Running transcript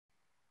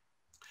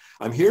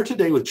I'm here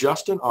today with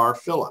Justin R.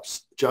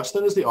 Phillips.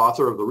 Justin is the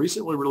author of the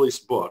recently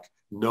released book,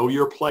 Know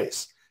Your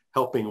Place,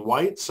 helping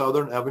white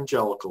Southern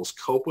evangelicals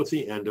cope with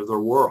the end of their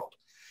world.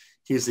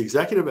 He's the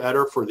executive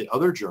editor for The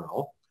Other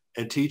Journal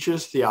and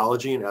teaches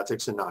theology and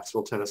ethics in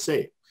Knoxville,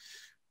 Tennessee.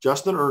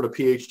 Justin earned a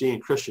PhD in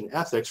Christian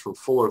ethics from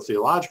Fuller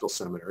Theological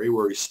Seminary,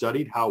 where he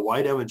studied how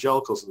white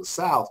evangelicals in the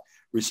South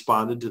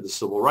responded to the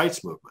civil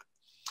rights movement.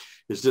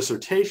 His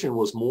dissertation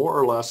was more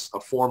or less a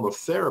form of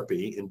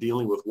therapy in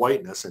dealing with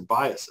whiteness and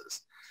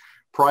biases.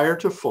 Prior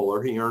to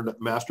Fuller, he earned a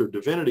Master of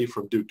Divinity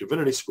from Duke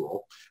Divinity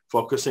School,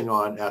 focusing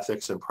on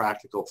ethics and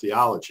practical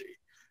theology.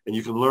 And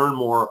you can learn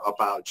more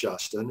about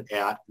Justin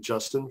at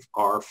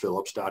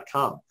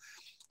justinrphillips.com.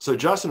 So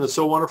Justin, it's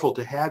so wonderful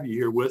to have you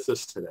here with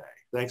us today.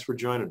 Thanks for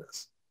joining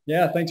us.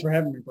 Yeah, thanks for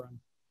having me, Brian.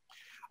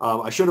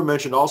 I should have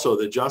mentioned also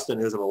that Justin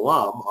is an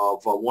alum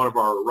of one of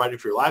our Writing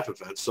for Your Life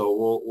events,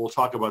 so we'll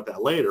talk about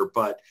that later.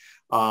 But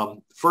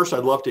first,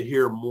 I'd love to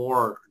hear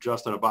more,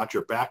 Justin, about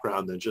your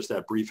background than just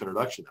that brief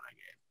introduction that I gave.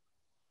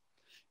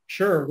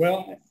 Sure.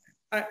 Well,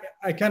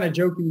 I kind of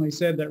jokingly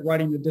said that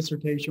writing the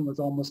dissertation was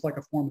almost like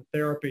a form of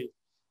therapy.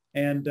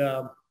 And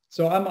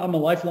so I'm a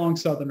lifelong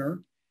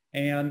Southerner,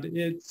 and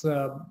it's,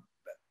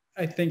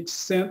 I think,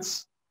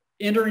 since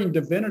entering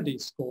divinity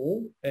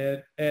school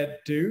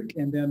at Duke,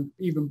 and then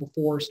even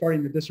before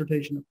starting the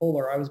dissertation at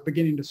Fuller, I was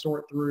beginning to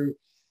sort through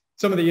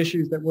some of the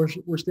issues that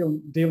we're still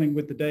dealing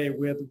with today,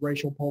 with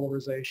racial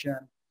polarization,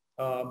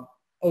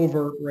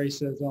 overt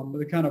racism,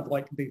 the kind of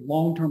like the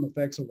long-term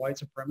effects of white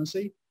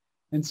supremacy.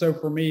 And so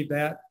for me,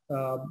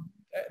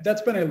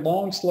 that's been a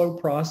long, slow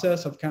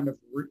process of kind of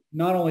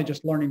not only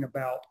just learning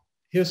about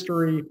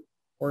history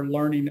or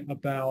learning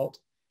about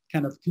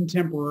kind of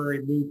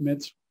contemporary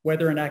movements,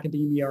 whether in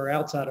academia or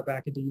outside of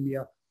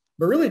academia,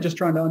 but really just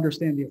trying to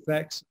understand the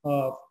effects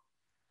of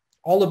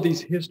all of these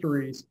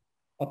histories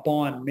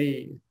upon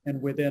me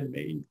and within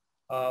me.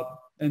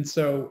 And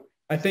so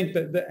I think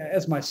that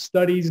as my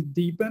studies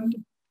deepened,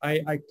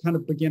 I kind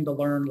of began to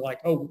learn like,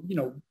 oh,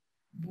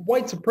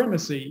 white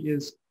supremacy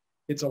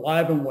it's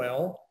alive and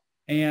well.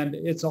 And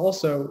it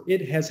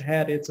has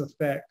had its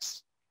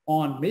effects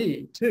on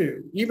me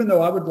too, even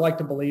though I would like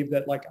to believe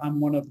that like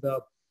I'm one of the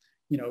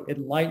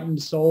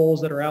enlightened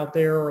souls that are out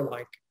there, or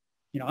like,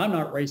 I'm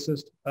not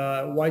racist.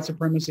 White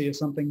supremacy is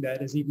something that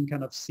has even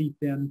kind of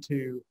seeped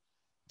into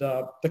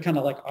the kind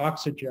of like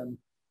oxygen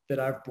that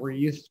I've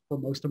breathed for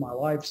most of my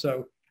life.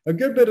 So a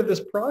good bit of this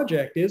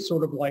project is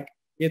sort of like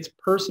it's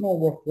personal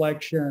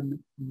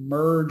reflection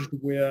merged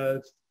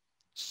with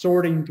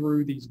sorting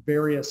through these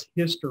various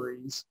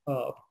histories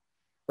of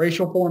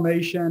racial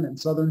formation and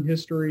Southern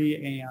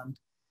history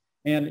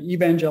and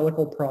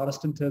evangelical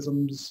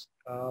Protestantism's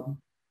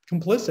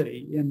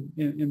complicity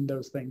in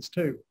those things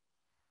too.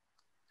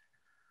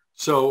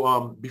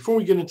 So before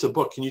we get into the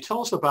book, can you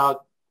tell us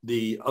about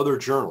The Other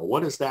Journal?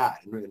 What is that,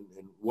 and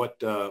what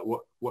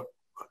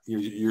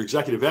you're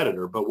executive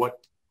editor, but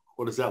what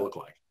does that look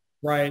like?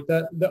 Right.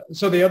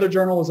 So The Other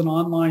Journal is an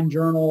online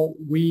journal.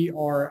 We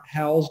are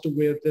housed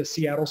with the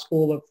Seattle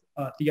School of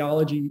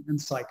Theology and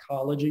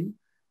Psychology.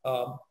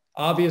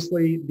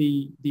 Obviously,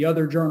 the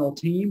Other Journal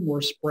team,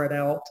 we're spread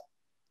out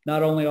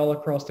not only all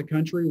across the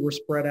country, we're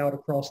spread out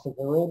across the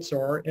world. So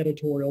our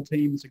editorial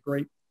team is a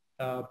great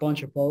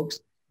bunch of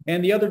folks.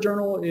 And The Other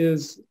Journal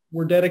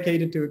we're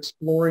dedicated to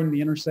exploring the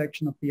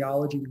intersection of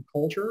theology and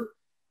culture.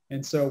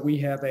 And so we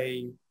have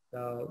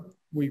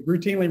we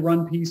routinely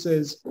run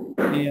pieces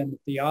in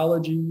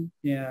theology,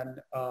 in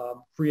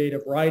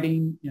creative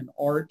writing, in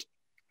art,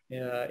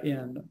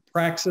 in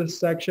praxis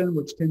section,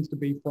 which tends to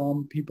be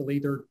from people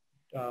either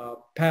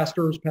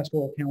pastors,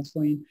 pastoral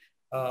counseling.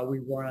 We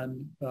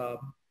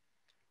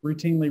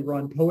routinely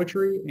run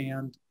poetry,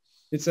 and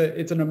it's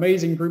an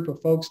amazing group of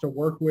folks to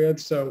work with.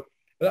 So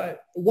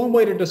one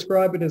way to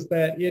describe it is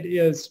that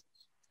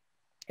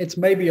it's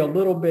maybe a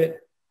little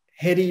bit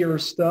headier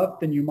stuff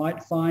than you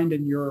might find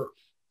in your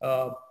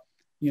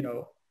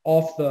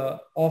off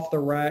the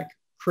rack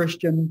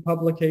Christian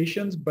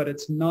publications, but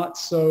it's not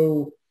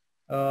so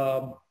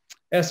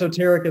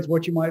esoteric as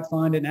what you might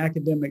find in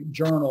academic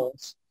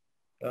journals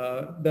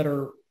that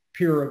are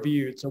peer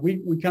reviewed. So we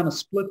kind of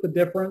split the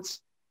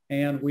difference,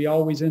 and we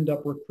always end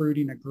up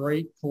recruiting a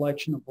great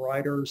collection of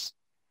writers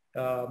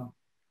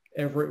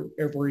every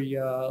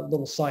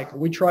little cycle.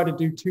 We try to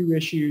do 2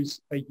 issues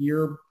a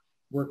year.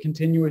 We're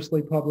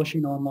continuously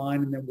publishing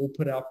online, and then we'll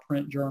put out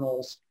print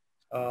journals.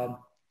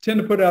 Tend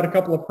to put out a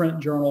couple of print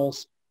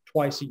journals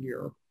twice a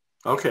year.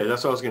 Okay,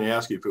 that's what I was going to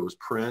ask you, if it was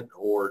print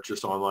or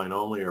just online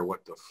only, or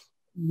what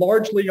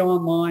Largely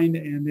online,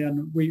 and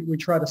then we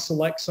try to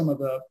select some of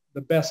the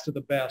best of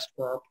the best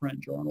for our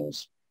print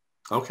journals.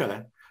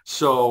 Okay,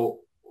 so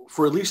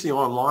for at least the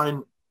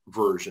online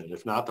version,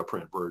 if not the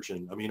print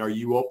version, I mean, are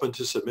you open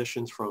to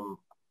submissions from,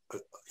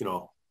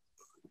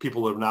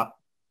 people that have not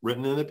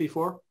written in it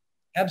before?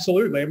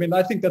 Absolutely. I mean,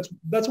 I think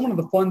that's one of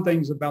the fun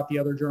things about The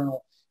Other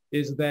Journal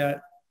is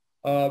that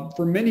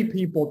for many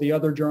people, The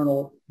Other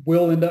Journal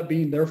will end up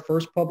being their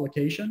first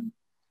publication.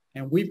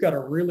 And we've got a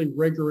really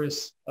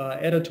rigorous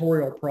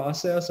editorial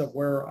process of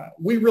where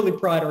we really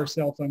pride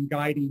ourselves on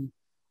guiding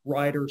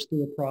writers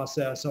through a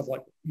process of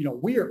like,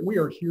 we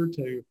are here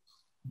to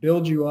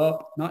build you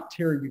up, not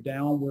tear you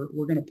down. We're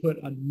going to put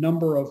a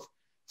number of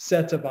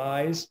sets of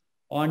eyes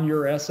on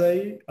your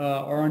essay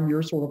or on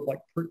your sort of like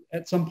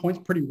at some points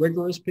pretty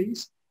rigorous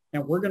piece,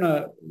 and we're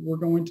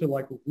going to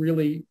like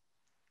really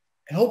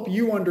help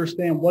you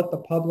understand what the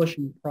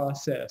publishing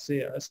process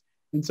is.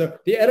 And so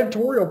the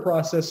editorial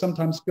process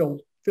sometimes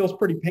feels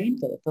pretty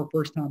painful for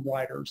first-time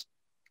writers,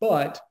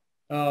 but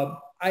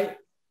I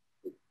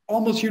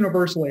almost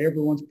universally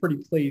everyone's pretty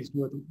pleased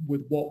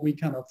with what we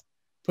kind of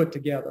put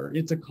together.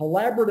 It's a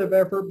collaborative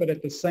effort, but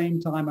at the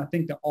same time, I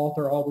think the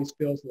author always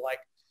feels like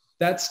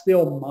that's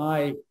still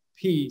my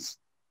piece.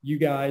 You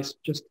guys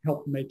just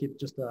help make it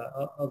just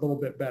a little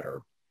bit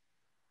better.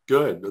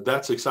 Good.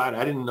 That's exciting.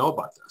 I didn't know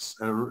about this.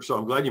 And so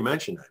I'm glad you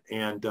mentioned it.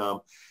 And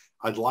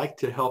I'd like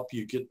to help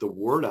you get the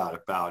word out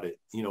about it,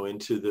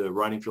 into the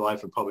Writing for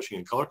Life and Publishing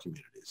in Color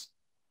communities.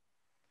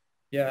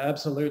 Yeah,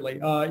 absolutely.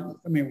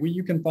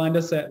 You can find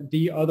us at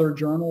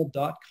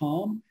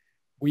theotherjournal.com.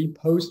 We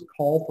post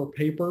call for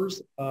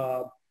papers.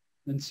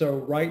 And so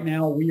right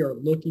now we are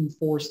looking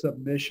for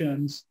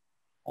submissions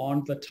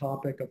on the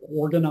topic of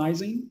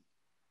organizing.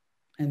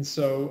 And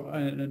so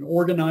and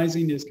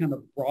organizing is kind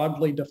of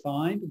broadly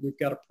defined. We've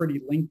got a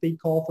pretty lengthy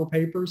call for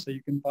papers, so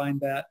you can find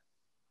that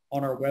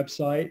on our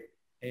website.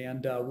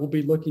 And we'll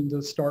be looking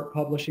to start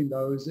publishing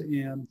those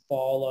in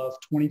fall of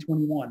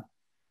 2021.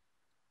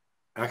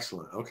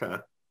 Excellent. Okay.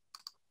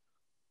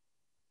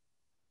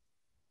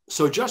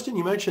 So Justin,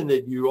 you mentioned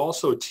that you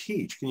also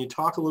teach. Can you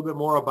talk a little bit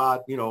more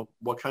about,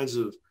 what kinds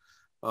of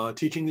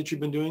teaching that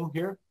you've been doing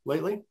here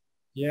lately?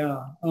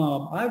 Yeah,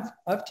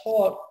 I've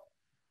taught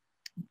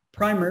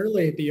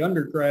primarily at the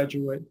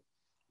undergraduate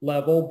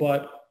level,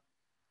 but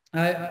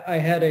I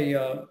had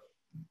a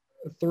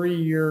 3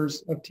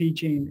 years of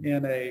teaching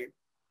in a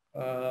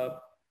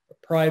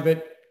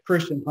private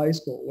Christian high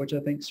school, which I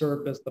think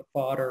served as the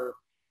fodder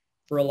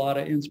for a lot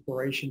of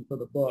inspiration for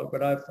the book.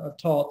 But I've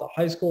taught the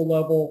high school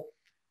level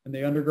and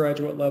the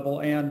undergraduate level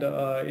and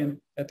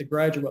at the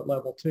graduate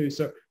level too.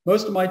 So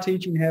most of my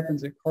teaching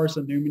happens at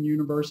Carson Newman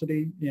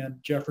University in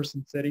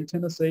Jefferson City,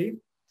 Tennessee,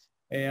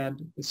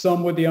 and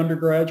some with the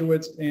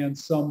undergraduates and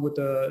some with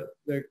the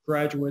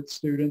graduate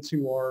students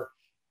who are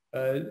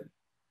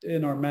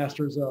in our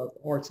Master's of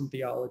Arts and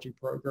Theology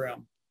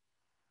program.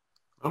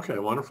 Okay,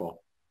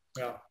 wonderful.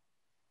 Yeah.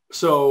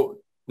 So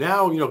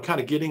now, kind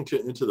of getting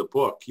into the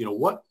book,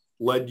 what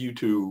led you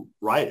to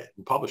write it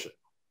and publish it?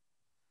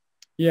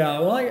 Yeah,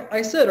 well,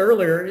 I said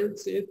earlier,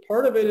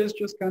 part of it is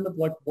just kind of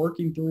like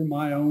working through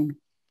my own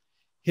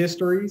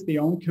histories, the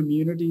own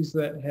communities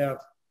that have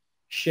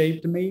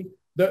shaped me.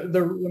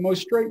 The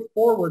most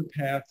straightforward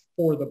path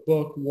for the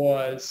book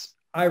was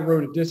I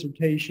wrote a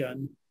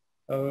dissertation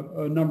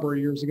a number of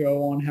years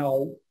ago on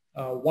how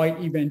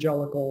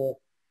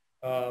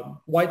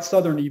white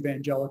Southern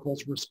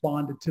evangelicals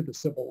responded to the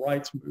civil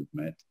rights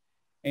movement.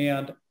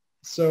 And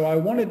so I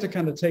wanted to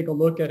kind of take a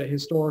look at a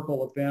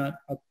historical event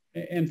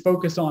and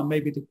focus on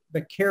maybe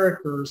the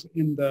characters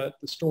in the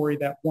story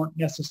that weren't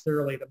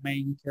necessarily the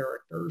main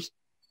characters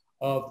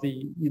of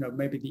the,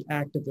 maybe the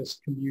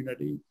activist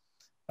community.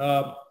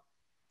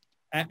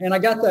 And I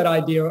got that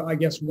idea, I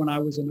guess, when I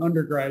was an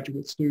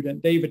undergraduate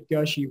student. David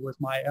Gushee was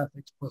my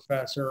ethics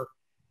professor.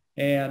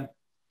 And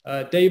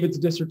David's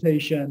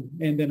dissertation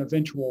and then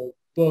eventual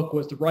book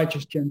was The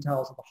Righteous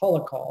Gentiles of the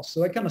Holocaust. So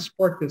that kind of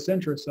sparked this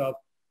interest of,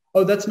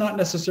 that's not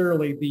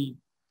necessarily the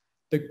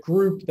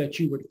group that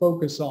you would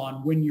focus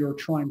on when you're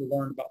trying to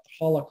learn about the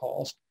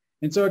Holocaust.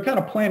 And so it kind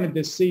of planted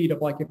this seed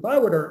of like, if I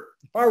were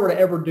to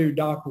ever do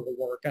doctoral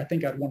work, I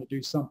think I'd want to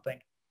do something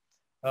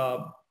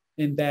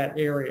in that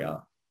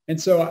area. And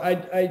so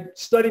I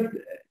studied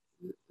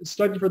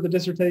for the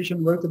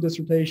dissertation, wrote the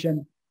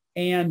dissertation,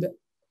 and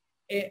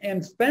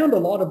found a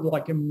lot of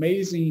like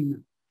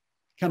amazing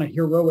kind of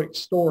heroic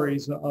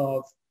stories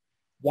of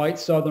white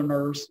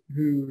Southerners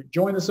who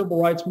joined the civil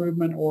rights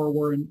movement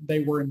or they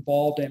were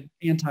involved in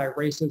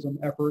anti-racism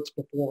efforts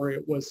before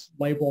it was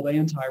labeled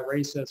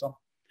anti-racism.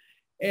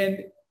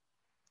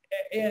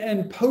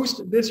 And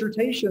post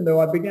dissertation,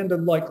 though, I began to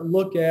like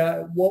look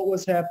at what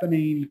was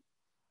happening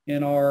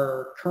in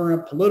our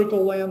current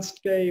political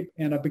landscape,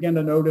 and I began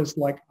to notice,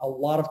 like a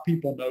lot of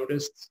people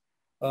noticed,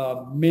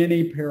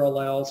 many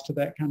parallels to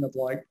that kind of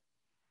like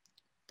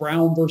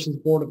Brown versus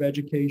Board of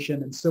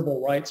Education and civil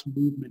rights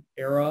movement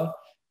era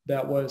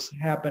that was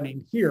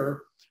happening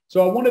here.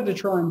 So I wanted to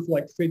try and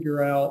like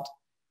figure out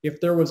if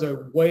there was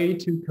a way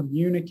to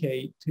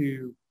communicate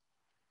to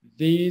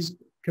these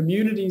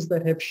communities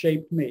that have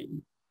shaped me.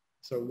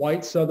 So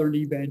white Southern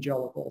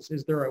evangelicals,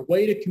 is there a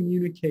way to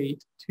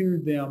communicate to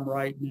them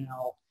right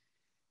now?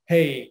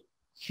 Hey,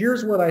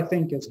 here's what I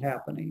think is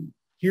happening.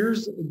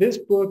 This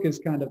book is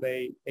kind of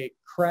a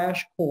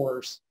crash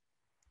course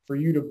for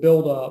you to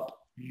build up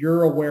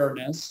your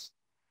awareness.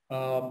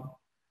 And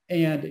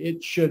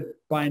it should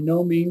by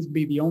no means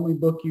be the only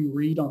book you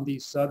read on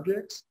these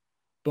subjects.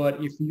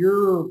 But if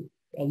you're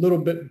a little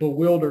bit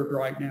bewildered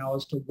right now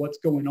as to what's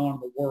going on in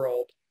the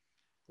world.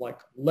 Like,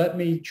 let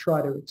me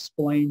try to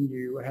explain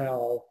you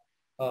how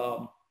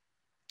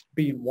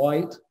being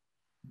white,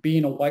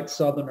 being a white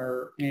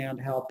Southerner, and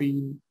how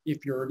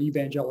if you're an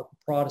evangelical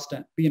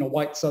Protestant, being a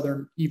white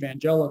Southern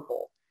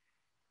evangelical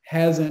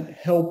hasn't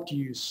helped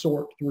you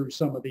sort through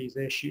some of these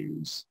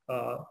issues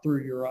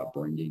through your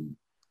upbringing.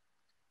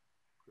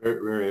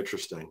 Very, very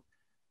interesting.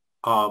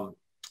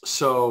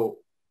 So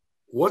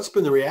what's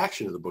been the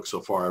reaction to the book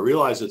so far? I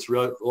realize it's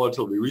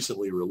relatively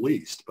recently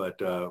released, but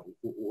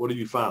what have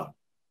you found?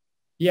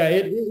 Yeah,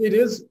 it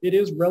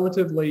is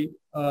relatively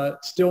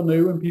still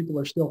new, and people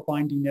are still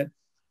finding it.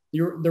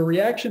 The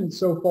reaction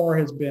so far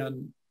has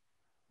been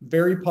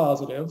very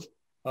positive,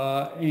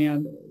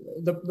 and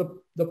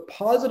the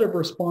positive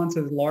response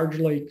has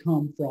largely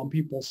come from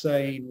people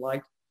saying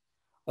like,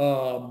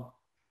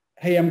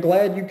 hey, I'm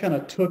glad you kind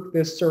of took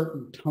this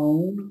certain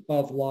tone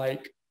of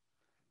like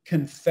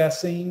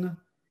confessing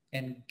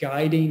and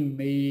guiding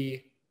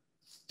me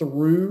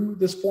through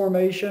this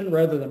formation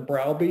rather than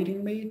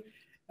browbeating me.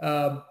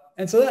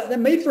 And so that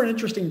made for an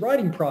interesting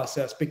writing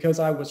process, because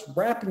I was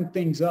wrapping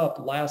things up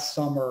last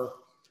summer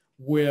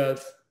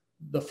with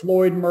the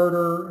Floyd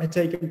murder had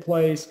taken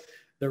place.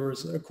 There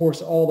was, of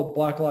course, all the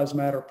Black Lives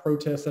Matter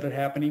protests that had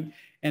happening.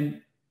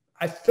 And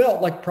I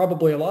felt like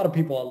probably a lot of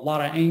people, a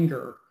lot of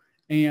anger.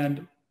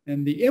 And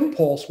the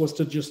impulse was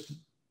to just,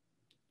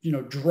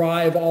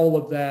 drive all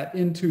of that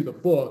into the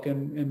book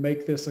and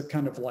make this a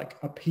kind of like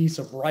a piece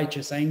of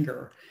righteous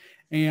anger.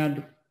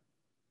 And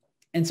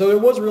so it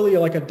was really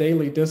like a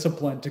daily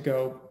discipline to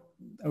go,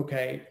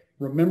 okay,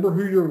 remember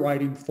who you're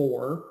writing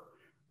for.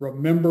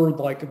 Remember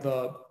like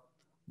the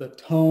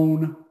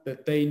tone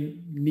that they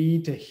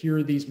need to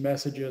hear these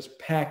messages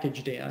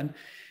packaged in.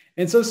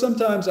 And so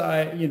sometimes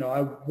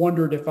I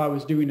wondered if I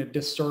was doing a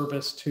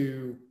disservice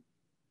to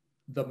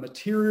the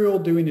material,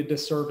 doing a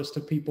disservice to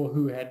people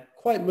who had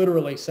quite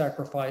literally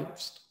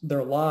sacrificed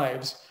their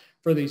lives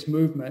for these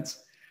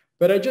movements.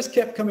 But I just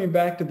kept coming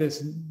back to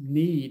this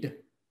need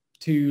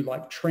to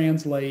like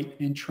translate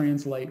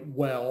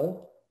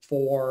well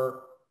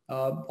for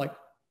like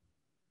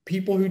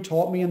people who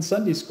taught me in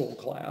Sunday school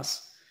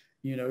class,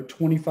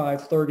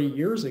 25, 30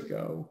 years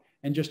ago,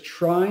 and just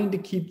trying to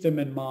keep them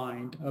in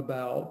mind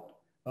about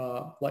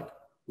like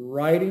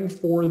writing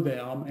for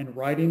them and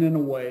writing in a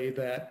way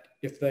that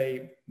if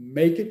they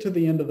make it to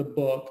the end of the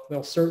book,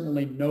 they'll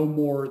certainly know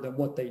more than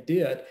what they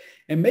did.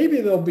 And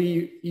maybe they'll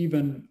be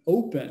even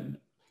open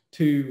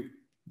to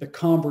the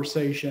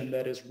conversation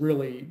that is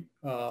really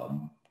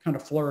kind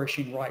of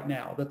flourishing right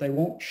now, that they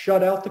won't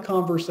shut out the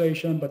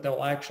conversation, but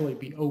they'll actually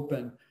be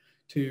open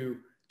to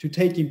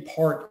taking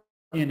part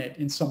in it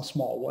in some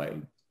small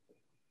way.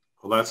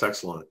 Well, that's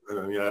excellent.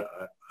 I mean,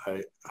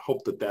 I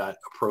hope that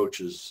approach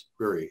is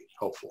very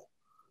helpful.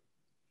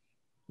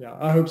 Yeah,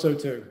 I hope so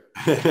too.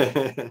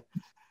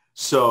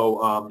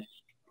 So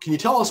can you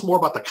tell us more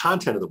about the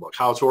content of the book,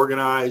 how it's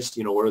organized,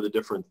 what are the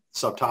different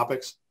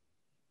subtopics?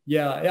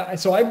 Yeah.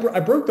 So I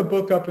broke the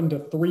book up into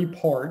 3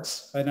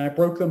 parts, and I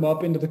broke them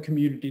up into the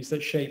communities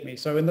that shape me.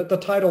 So the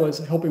title is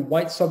Helping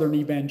White Southern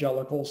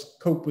Evangelicals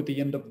Cope with the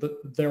End of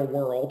Their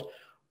World.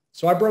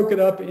 So I broke it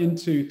up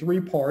into 3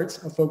 parts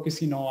of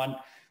focusing on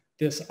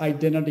this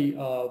identity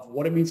of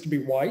what it means to be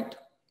white,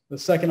 the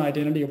second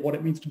identity of what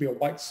it means to be a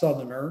white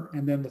Southerner,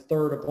 and then the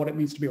third of what it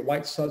means to be a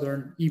white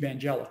Southern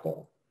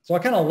evangelical. So I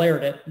kind of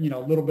layered it, a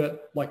little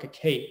bit like a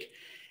cake.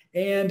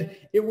 And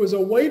it was a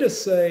way to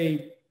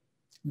say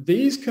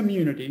these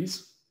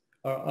communities,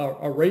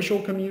 a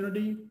racial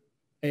community,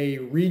 a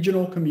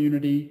regional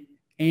community,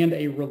 and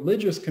a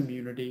religious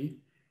community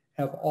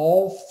have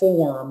all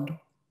formed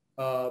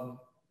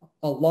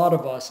a lot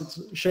of us.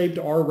 It's shaped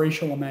our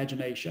racial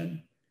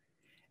imagination.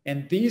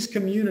 And these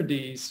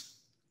communities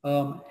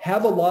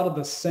have a lot of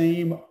the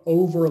same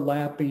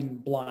overlapping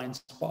blind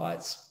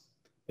spots.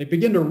 They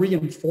begin to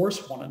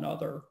reinforce one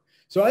another.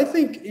 So I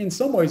think in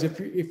some ways,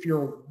 if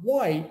you're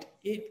white,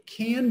 it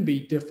can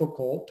be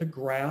difficult to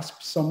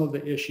grasp some of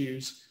the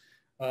issues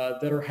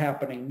that are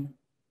happening,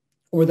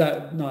 or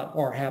that not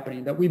are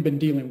happening, that we've been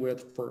dealing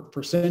with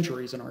for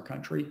centuries in our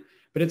country.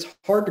 But it's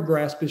hard to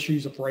grasp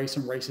issues of race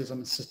and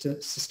racism,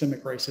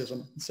 systemic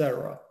racism, et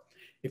cetera.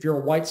 If you're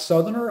a white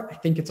Southerner, I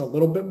think it's a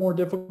little bit more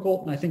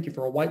difficult. And I think if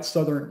you're a white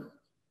Southern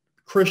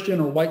Christian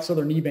or white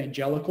Southern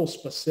evangelical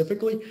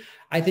specifically,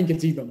 I think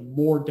it's even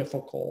more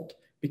difficult,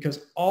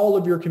 because all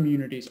of your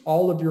communities,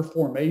 all of your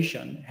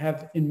formation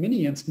have in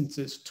many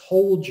instances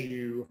told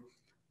you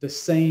the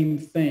same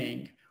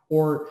thing.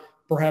 Or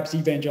perhaps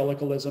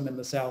evangelicalism in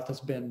the South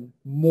has been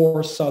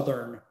more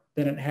Southern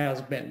than it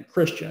has been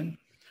Christian.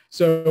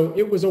 So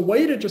it was a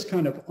way to just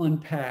kind of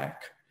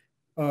unpack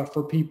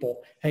for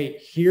people, hey,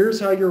 here's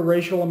how your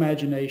racial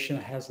imagination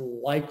has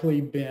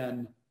likely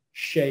been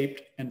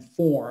shaped and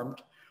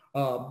formed.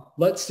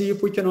 Let's see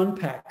if we can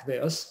unpack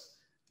this.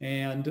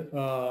 And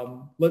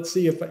let's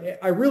see if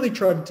I really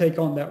try to take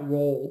on that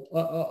role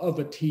of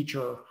a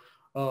teacher.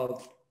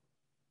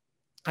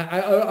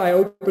 I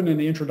opened in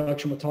the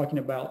introduction with talking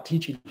about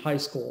teaching high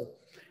school.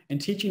 And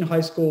teaching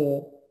high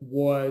school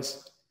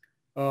was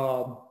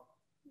Um,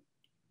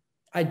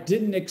 I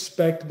didn't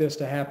expect this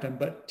to happen,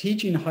 but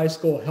teaching high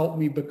school helped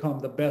me become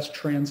the best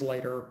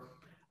translator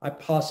I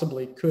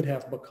possibly could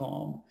have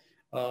become.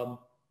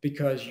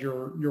 Because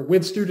you're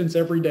with students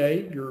every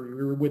day,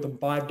 you're with them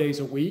 5 days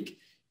a week.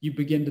 You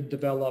begin to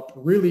develop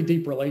really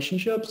deep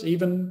relationships,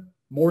 even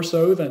more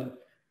so than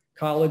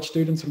college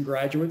students and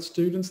graduate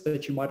students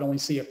that you might only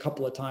see a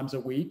couple of times a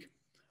week.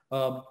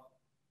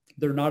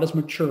 They're not as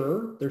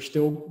mature. They're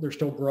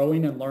still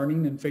growing and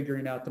learning and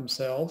figuring out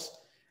themselves.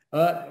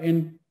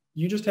 And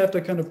you just have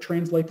to kind of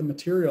translate the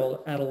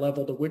material at a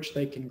level to which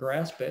they can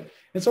grasp it.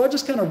 And so I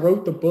just kind of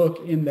wrote the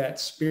book in that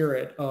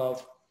spirit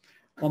of,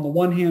 on the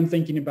one hand,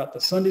 thinking about the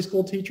Sunday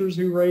school teachers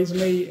who raised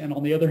me, and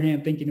on the other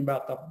hand, thinking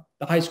about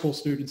the high school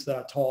students that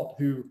I taught,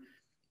 who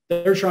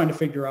they're trying to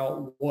figure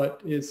out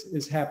what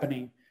is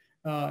happening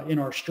in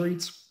our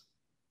streets,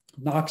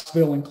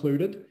 Knoxville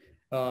included.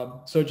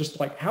 So just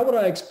like, how would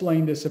I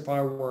explain this if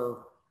I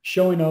were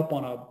showing up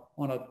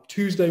on a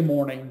Tuesday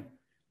morning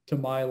to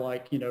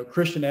my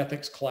Christian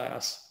ethics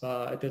class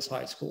at this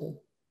high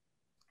school?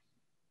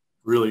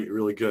 Really,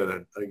 really good.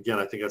 And again,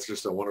 I think that's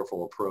just a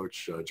wonderful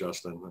approach,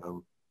 Justin.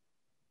 I'm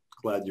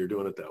glad you're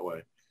doing it that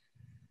way.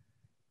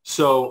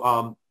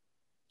 So,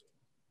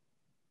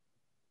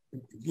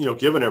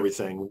 given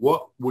everything,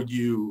 what would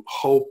you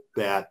hope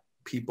that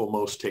people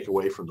most take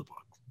away from the book?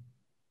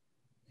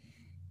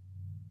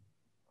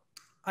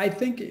 I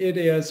think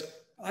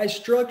I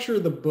structure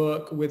the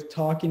book with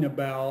talking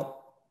about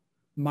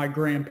my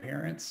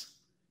grandparents.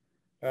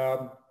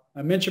 I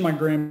mentioned my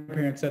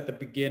grandparents at the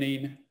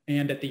beginning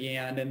and at the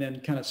end, and then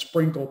kind of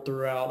sprinkled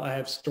throughout, I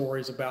have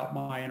stories about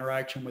my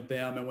interaction with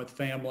them and with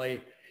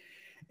family.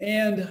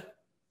 And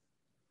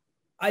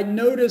I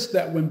noticed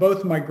that when both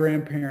of my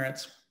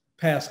grandparents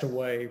passed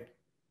away,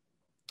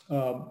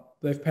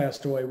 they've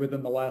passed away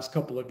within the last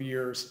couple of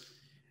years,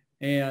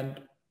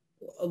 and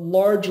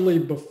largely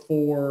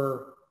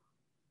before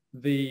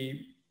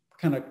the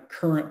kind of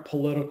current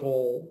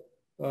political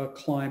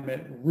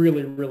climate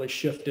really, really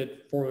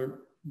shifted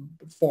for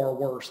far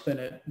worse than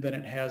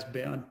it has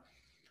been.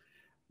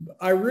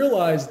 I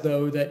realized,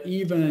 though, that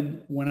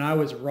even when I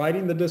was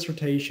writing the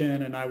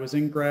dissertation and I was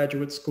in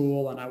graduate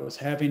school and I was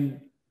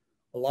having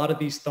a lot of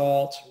these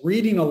thoughts,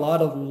 reading a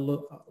lot of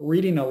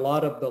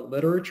the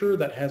literature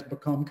that has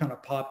become kind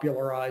of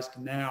popularized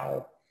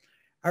now,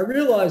 I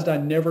realized I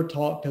never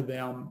talked to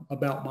them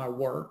about my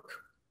work.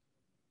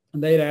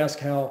 And they'd ask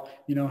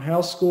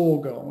how's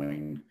school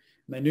going?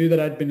 And they knew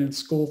that I'd been in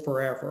school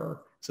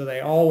forever. So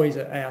they always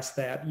asked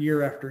that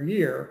year after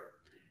year.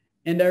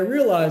 And I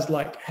realized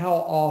how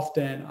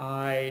often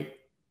I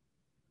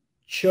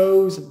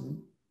chose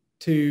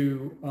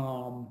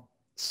to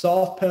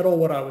soft pedal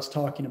what I was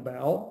talking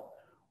about,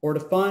 or to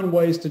find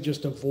ways to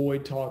just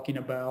avoid talking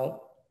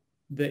about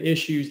the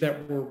issues that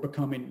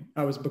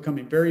I was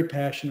becoming very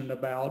passionate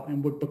about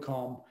and would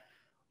become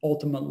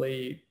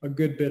ultimately a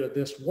good bit of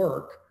this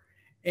work.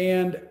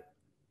 And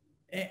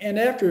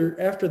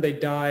after they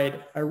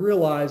died, I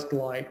realized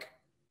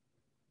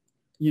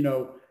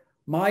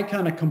my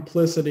kind of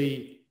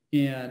complicity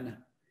in,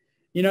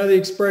 the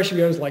expression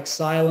goes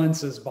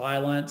silence is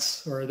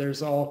violence, or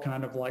there's all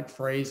kind of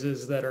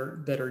phrases that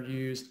are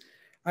used.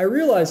 I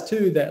realized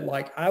too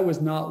that I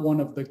was not one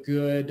of the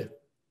good,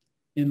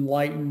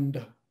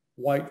 enlightened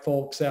white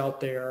folks out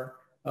there,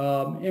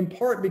 in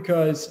part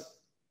because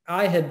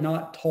I had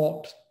not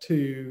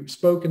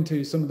spoken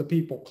to some of the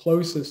people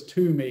closest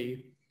to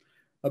me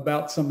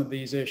about some of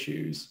these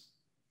issues.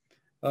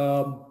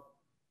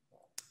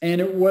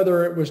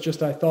 Whether it was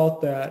just I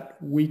thought that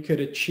we could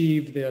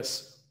achieve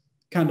this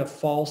kind of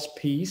false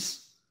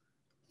peace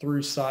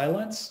through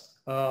silence.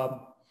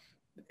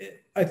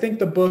 I think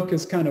the book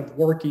is kind of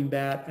working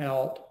that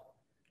out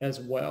as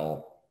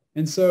well.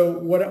 And so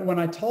when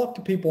I talk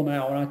to people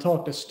now, when I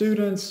talk to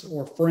students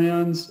or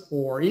friends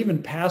or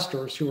even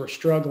pastors who are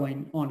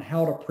struggling on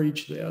how to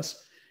preach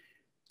this,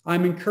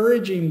 I'm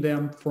encouraging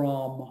them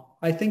from,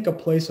 I think, a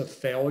place of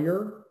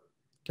failure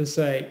to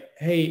say,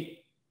 hey,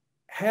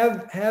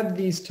 have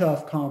these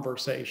tough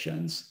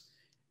conversations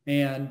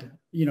and,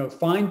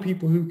 find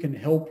people who can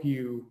help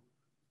you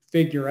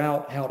figure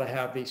out how to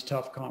have these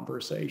tough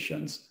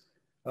conversations.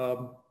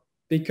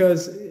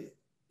 Because,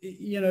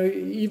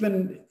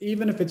 even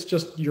if it's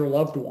just your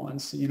loved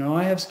ones,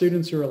 I have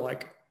students who are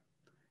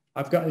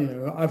I've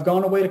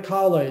gone away to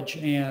college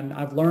and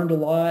I've learned a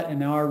lot. And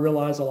now I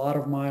realize a lot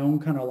of my own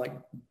kind of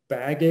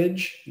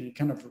baggage and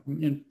kind of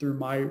through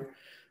my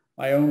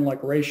own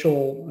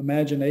racial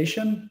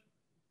imagination.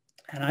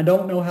 And I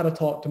don't know how to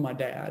talk to my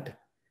dad.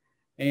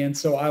 And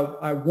so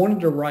I wanted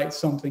to write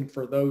something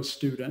for those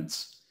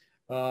students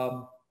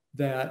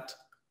that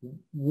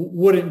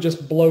wouldn't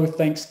just blow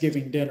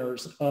Thanksgiving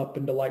dinners up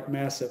into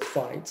massive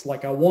fights.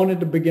 I wanted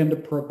to begin to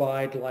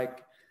provide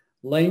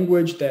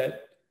language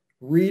that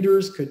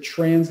readers could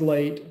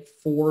translate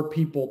for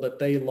people that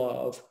they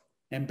love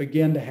and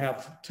begin to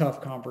have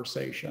tough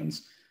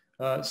conversations.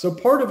 So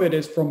part of it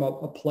is from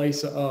a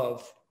place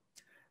of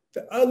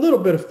a little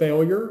bit of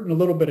failure and a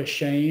little bit of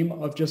shame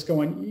of just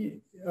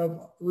going,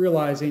 of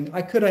realizing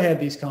I could have had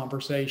these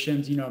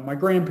conversations. My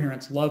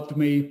grandparents loved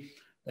me.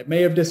 They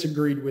may have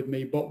disagreed with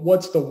me, but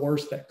what's the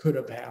worst that could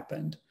have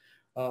happened?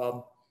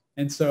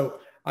 And so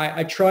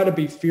I try to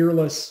be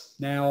fearless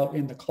now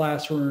in the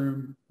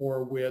classroom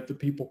or with the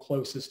people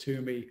closest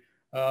to me.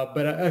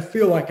 But I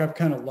feel like I've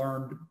kind of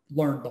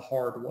learned the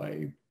hard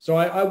way. So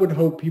I would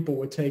hope people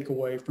would take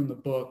away from the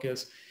book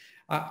is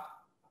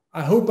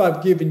I hope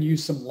I've given you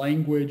some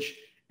language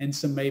and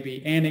some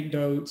maybe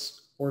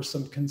anecdotes or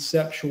some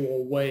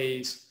conceptual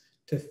ways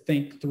to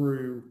think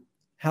through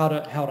how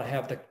to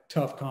have the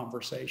tough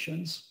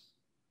conversations.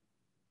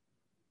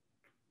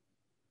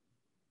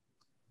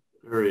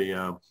 Very,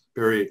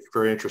 very,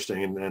 very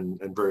interesting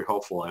and very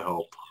helpful, I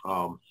hope.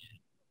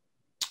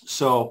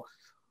 So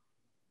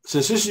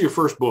since this is your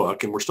first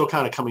book and we're still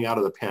kind of coming out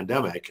of the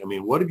pandemic, I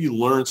mean, what have you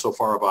learned so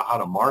far about how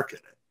to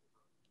market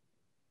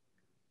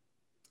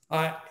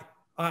it?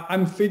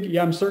 I'm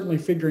certainly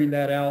figuring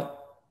that out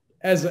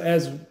as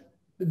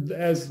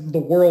the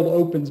world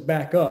opens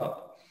back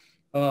up.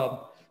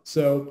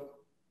 So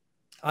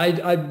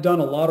I've done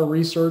a lot of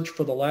research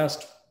for the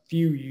last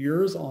few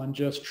years on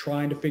just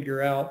trying to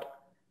figure out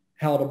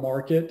how to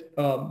market.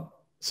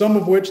 Some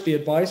of which the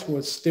advice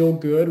was still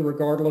good,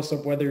 regardless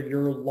of whether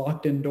you're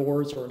locked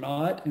indoors or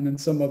not. And then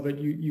some of it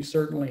you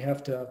certainly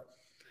have to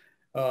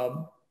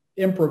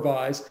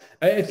improvise.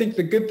 I think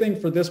the good thing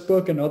for this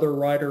book and other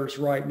writers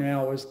right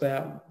now is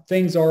that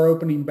things are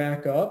opening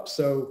back up.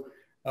 So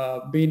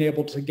being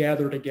able to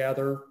gather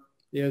together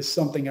is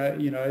something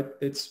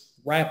it's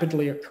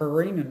rapidly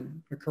occurring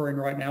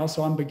right now.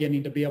 So I'm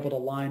beginning to be able to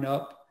line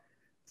up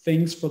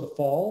things for the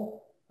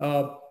fall.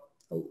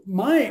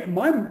 My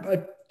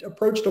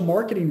approach to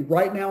marketing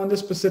right now in this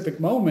specific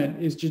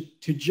moment is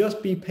to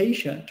just be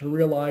patient, to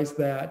realize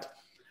that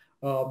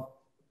a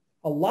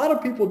lot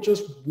of people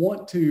just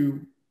want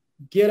to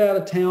get out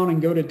of town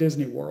and go to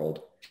Disney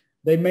World.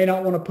 They may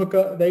not want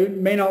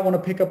to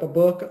pick up a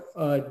book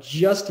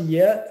just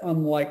yet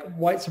on like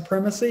white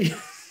supremacy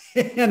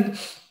and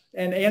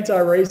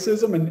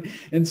anti-racism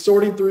and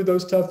sorting through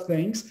those tough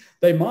things.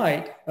 They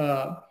might,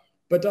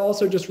 but to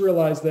also just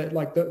realize that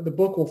like the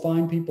book will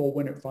find people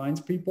when it finds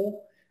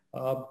people.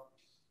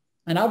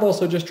 And I've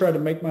also just tried to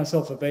make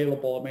myself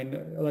available. I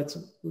mean, that's,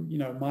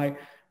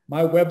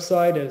 my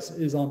website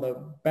is on the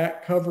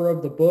back cover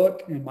of the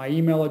book and my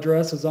email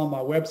address is on my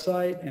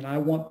website. And I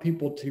want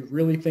people to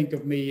really think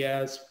of me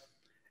as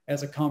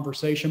a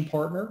conversation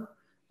partner.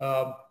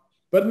 But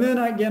then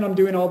again, I'm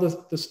doing all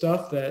the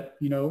stuff that,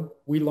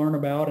 we learn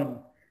about and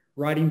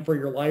writing for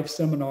your life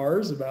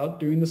seminars about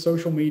doing the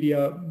social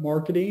media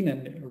marketing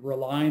and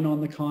relying on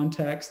the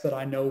contacts that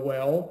I know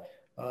well.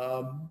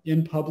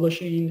 In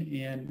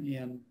publishing and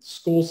in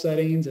school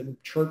settings and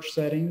church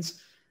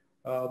settings.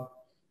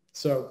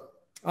 So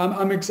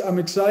I'm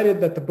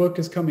excited that the book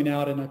is coming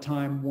out in a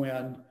time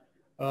when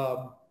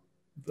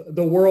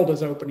the world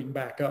is opening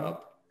back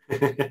up.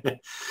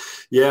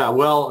 Yeah,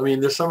 well, I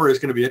mean, this summer is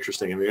going to be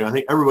interesting. I mean, I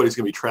think everybody's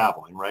going to be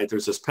traveling, right?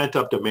 There's this pent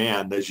up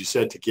demand, as you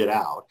said, to get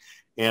out.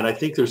 And I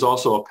think there's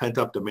also a pent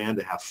up demand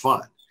to have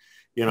fun.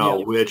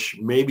 Which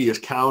maybe is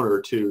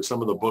counter to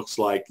some of the books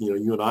like,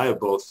 you and I have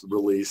both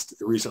released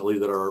recently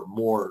that are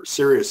more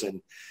serious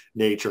in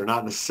nature,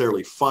 not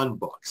necessarily fun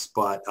books.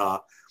 But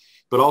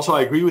also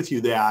I agree with you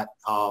that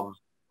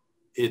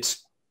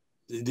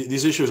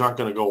these issues aren't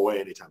going to go away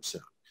anytime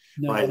soon,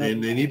 right?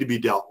 And they need to be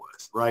dealt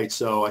with, right?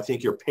 So I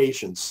think your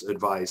patience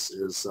advice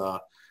is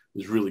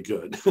really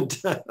good.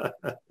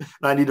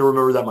 I need to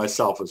remember that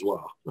myself as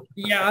well.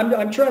 Yeah,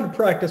 I'm trying to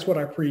practice what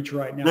I preach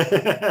right now.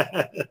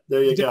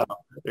 There you go.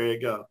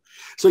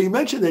 So you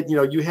mentioned that,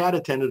 you had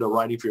attended a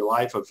Writing for Your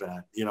Life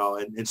event,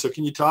 and so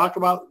can you talk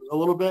about a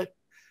little bit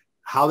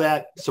how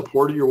that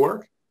supported your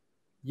work?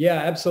 Yeah,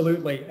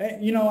 absolutely.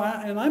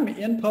 And I'm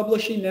in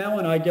publishing now,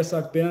 and I guess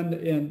I've been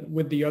in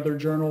with the other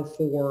journal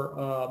for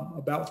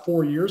about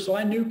 4 years. So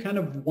I knew kind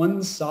of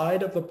one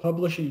side of the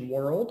publishing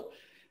world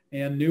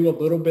and knew a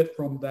little bit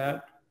from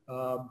that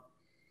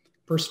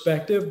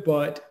perspective.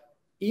 But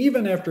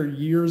even after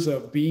years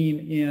of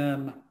being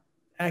in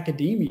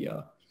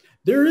academia,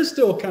 there is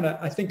still kind of,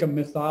 I think, a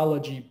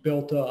mythology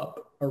built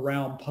up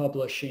around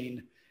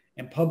publishing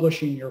and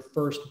publishing your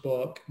first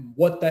book,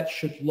 what that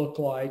should look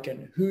like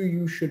and who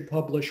you should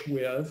publish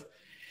with.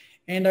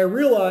 And I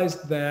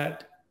realized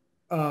that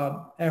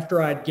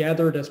after I'd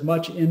gathered as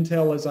much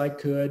intel as I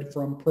could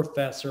from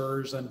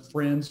professors and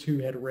friends who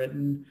had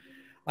written,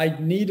 I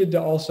needed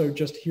to also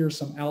just hear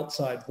some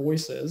outside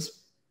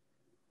voices.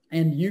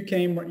 And you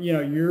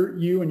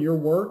and your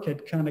work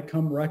had kind of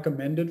come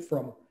recommended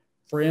from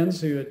friends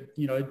who had,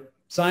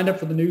 signed up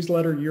for the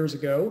newsletter years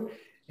ago.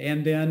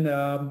 And then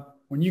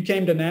when you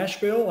came to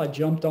Nashville, I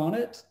jumped on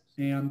it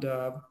and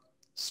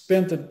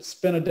spent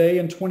a day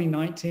in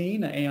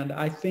 2019. And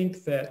I think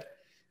it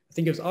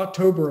was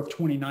October of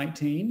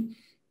 2019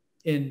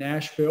 in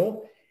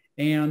Nashville.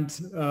 And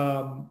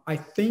I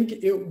think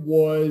it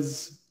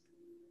was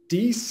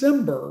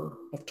December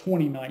of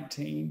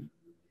 2019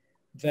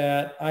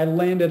 that I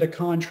landed a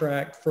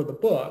contract for the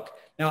book.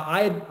 Now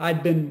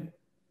I'd been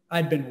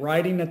I'd been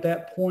writing at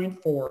that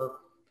point for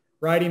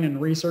writing and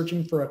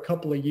researching for a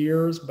couple of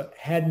years, but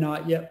had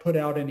not yet put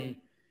out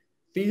any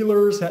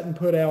feelers, hadn't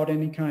put out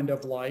any kind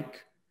of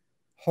like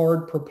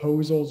hard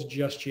proposals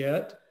just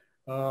yet.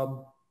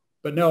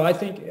 But no, I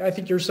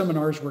think your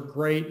seminars were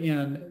great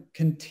in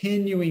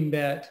continuing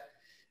that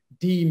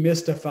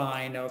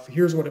demystifying of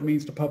here's what it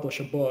means to publish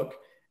a book,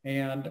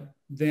 and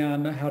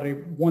then how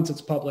to, once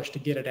it's published, to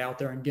get it out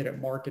there and get it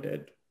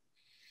marketed.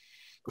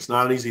 It's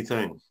not an easy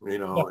thing, you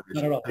know. No,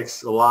 not at all. It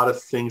takes a lot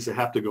of things that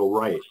have to go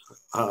right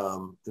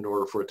in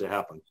order for it to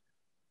happen.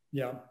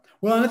 Yeah.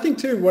 Well, and I think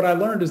too, what I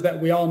learned is that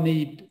we all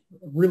need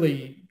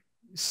really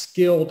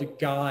skilled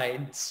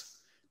guides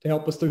to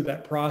help us through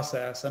that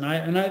process. And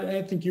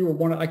I think you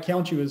were I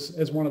count you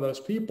as one of those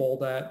people,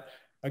 that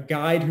a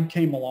guide who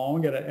came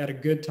along at a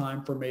good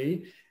time for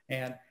me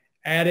and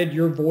added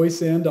your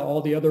voice into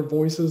all the other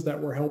voices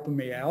that were helping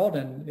me out.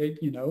 And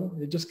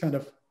it just kind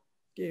of,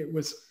 it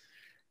was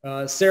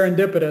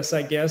serendipitous,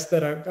 I guess,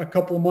 that a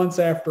couple of months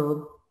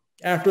after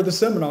the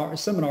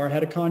seminar, I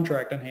had a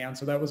contract in hand.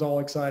 So that was all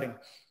exciting.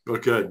 Oh,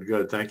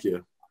 good. Thank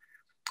you.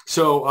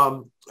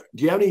 So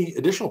do you have any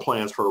additional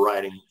plans for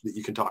writing that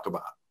you can talk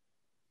about?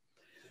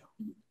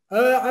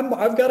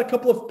 I've got a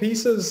couple of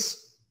pieces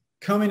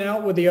coming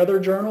out with the other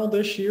journal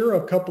this year,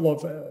 a couple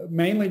of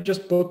mainly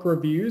just book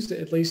reviews,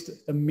 at least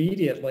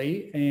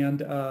immediately,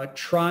 and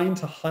trying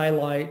to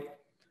highlight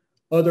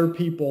other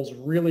people's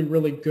really,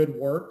 really good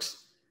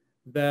works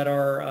that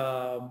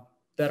are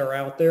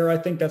out there. I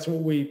think that's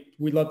what we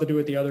love to do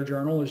at the other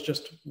journal, is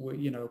just,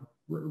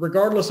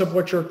 regardless of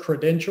what your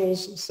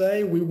credentials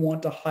say, we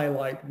want to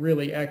highlight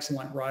really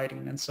excellent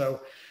writing. And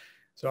so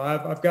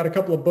I've got a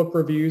couple of book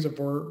reviews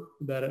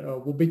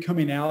that will be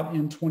coming out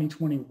in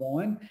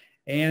 2021.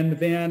 And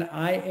then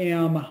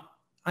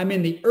I'm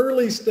in the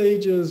early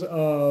stages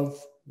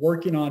of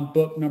working on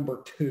book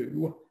number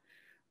 2,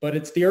 but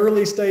it's the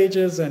early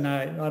stages, and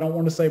I don't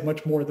want to say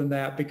much more than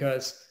that,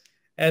 because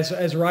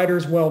as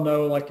writers well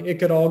know, like, it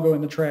could all go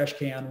in the trash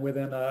can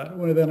within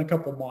a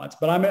couple of months.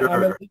 But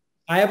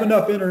I have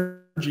enough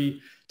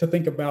energy to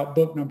think about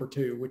book number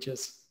 2, which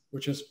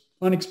is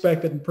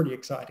unexpected and pretty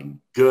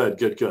exciting.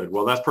 Good.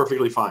 Well, that's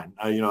perfectly fine.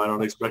 I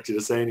don't expect you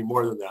to say any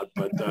more than that,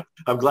 but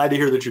I'm glad to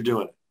hear that you're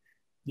doing it.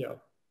 Yeah.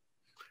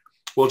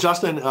 Well,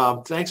 Justin,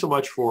 thanks so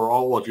much for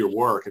all of your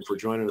work and for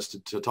joining us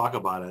to talk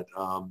about it.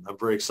 I'm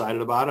very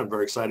excited about it. I'm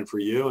very excited for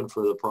you and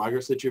for the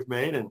progress that you've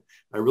made. And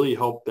I really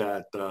hope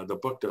that the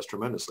book does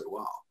tremendously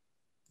well.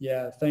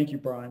 Yeah. Thank you,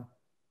 Brian.